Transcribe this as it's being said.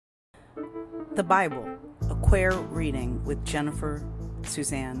The Bible, a queer reading with Jennifer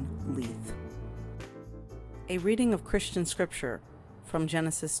Suzanne Leith. A reading of Christian scripture from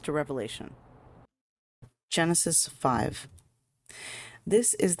Genesis to Revelation. Genesis 5.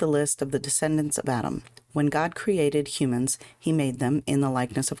 This is the list of the descendants of Adam. When God created humans, he made them in the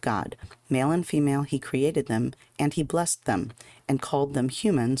likeness of God. Male and female he created them, and he blessed them, and called them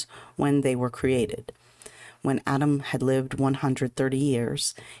humans when they were created. When Adam had lived 130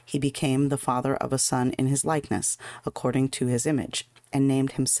 years, he became the father of a son in his likeness, according to his image, and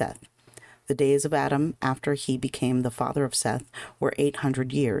named him Seth. The days of Adam after he became the father of Seth were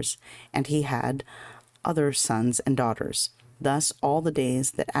 800 years, and he had other sons and daughters. Thus all the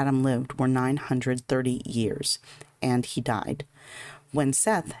days that Adam lived were 930 years, and he died. When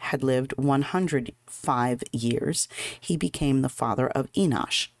Seth had lived 105 years, he became the father of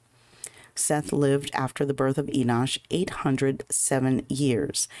Enosh. Seth lived after the birth of Enosh 807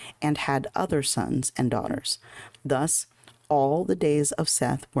 years, and had other sons and daughters. Thus all the days of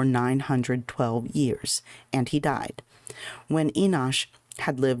Seth were 912 years, and he died. When Enosh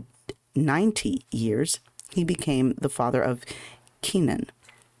had lived 90 years, he became the father of Kenan.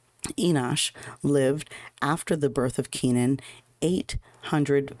 Enosh lived after the birth of Kenan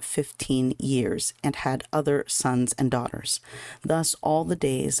 815 years, and had other sons and daughters. Thus all the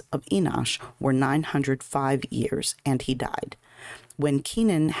days of Enosh were 905 years, and he died. When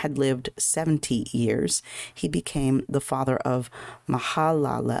Kenan had lived 70 years, he became the father of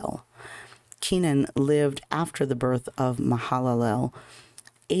Mahalalel. Kenan lived after the birth of Mahalalel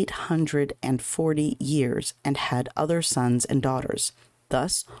 840 years, and had other sons and daughters.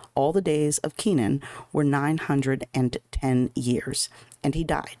 Thus all the days of Kenan were 910 years, and he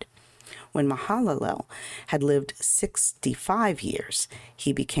died. When Mahalalel had lived 65 years,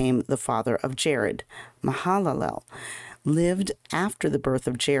 he became the father of Jared. Mahalalel lived after the birth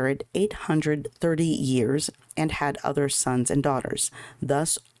of Jared 830 years, and had other sons and daughters.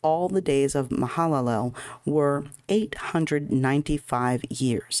 Thus all the days of Mahalalel were 895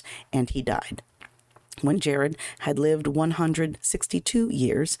 years, and he died. When Jared had lived 162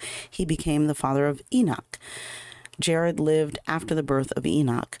 years, he became the father of Enoch. Jared lived after the birth of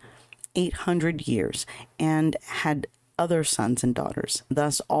Enoch 800 years, and had other sons and daughters.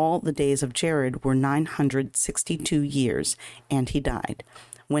 Thus all the days of Jared were 962 years, and he died.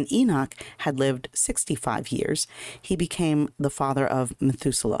 When Enoch had lived 65 years, he became the father of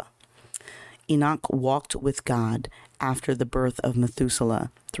Methuselah. Enoch walked with God after the birth of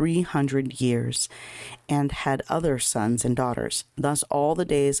Methuselah 300 years, and had other sons and daughters. Thus all the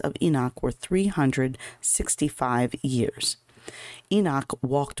days of Enoch were 365 years. Enoch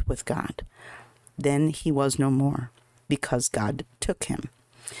walked with God. Then he was no more, because God took him.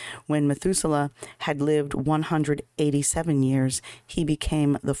 When Methuselah had lived 187 years, he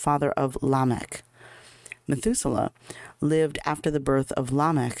became the father of Lamech. Methuselah lived after the birth of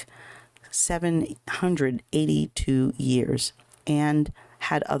Lamech 782 years, and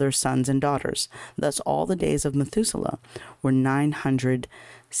had other sons and daughters. Thus all the days of Methuselah were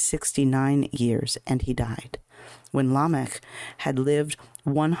 969 years, and he died. When Lamech had lived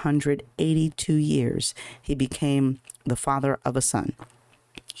 182 years, he became the father of a son.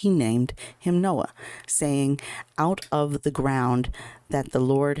 He named him Noah, saying, "Out of the ground that the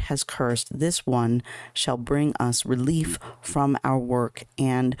Lord has cursed, this one shall bring us relief from our work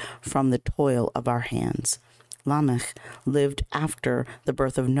and from the toil of our hands." Lamech lived after the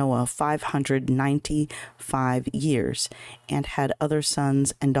birth of Noah 595 years, and had other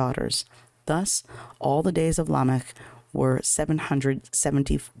sons and daughters. Thus all the days of Lamech were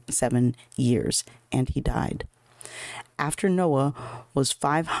 777 years, and he died. After Noah was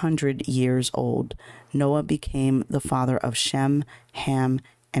 500 years old, Noah became the father of Shem, Ham,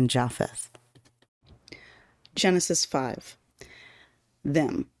 and Japheth. Genesis 5.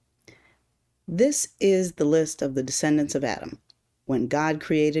 Them. This is the list of the descendants of Adam. When God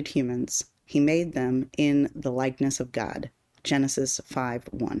created humans, he made them in the likeness of God. Genesis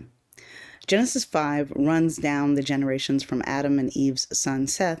 5:1. Genesis 5 runs down the generations from Adam and Eve's son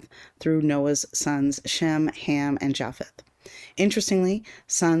Seth through Noah's sons Shem, Ham, and Japheth. Interestingly,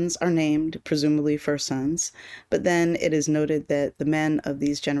 sons are named, presumably first sons, but then it is noted that the men of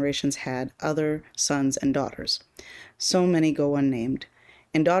these generations had other sons and daughters. So many go unnamed,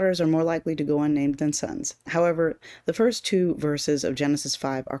 and daughters are more likely to go unnamed than sons. However, the first two verses of Genesis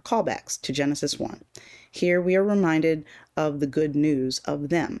 5 are callbacks to Genesis 1. Here we are reminded of the good news of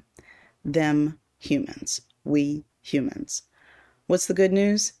them humans, we humans. What's the good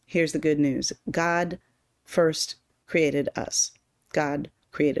news? Here's the good news. God first created us. God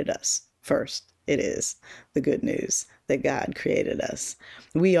created us first. It is the good news that God created us.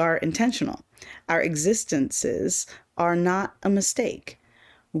 We are intentional. Our existences are not a mistake.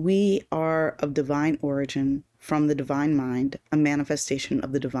 We are of divine origin, from the divine mind, a manifestation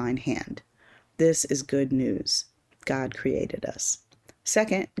of the divine hand. This is good news. God created us.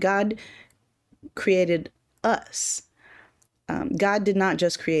 Second, God created us. God did not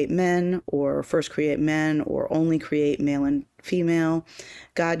just create men or first create men or only create male and female.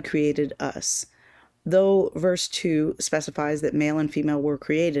 God created us. Though verse 2 specifies that male and female were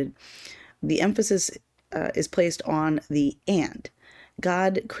created, the emphasis is placed on the and.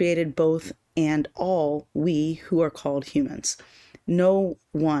 God created both and all we who are called humans. No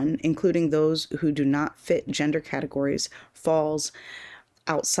one, including those who do not fit gender categories, falls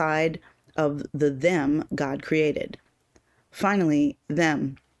outside of the them God created. Finally,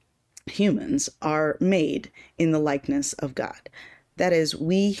 them, humans, are made in the likeness of God. That is,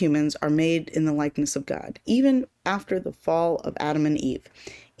 we humans are made in the likeness of God. Even after the fall of Adam and Eve,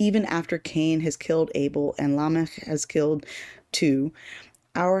 even after Cain has killed Abel and Lamech has killed two,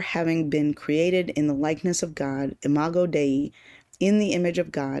 our having been created in the likeness of God, imago Dei, in the image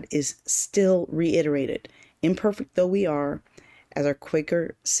of God, is still reiterated. Imperfect though we are, as our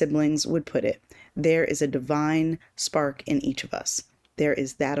Quaker siblings would put it, there is a divine spark in each of us. There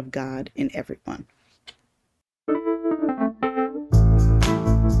is that of God in everyone.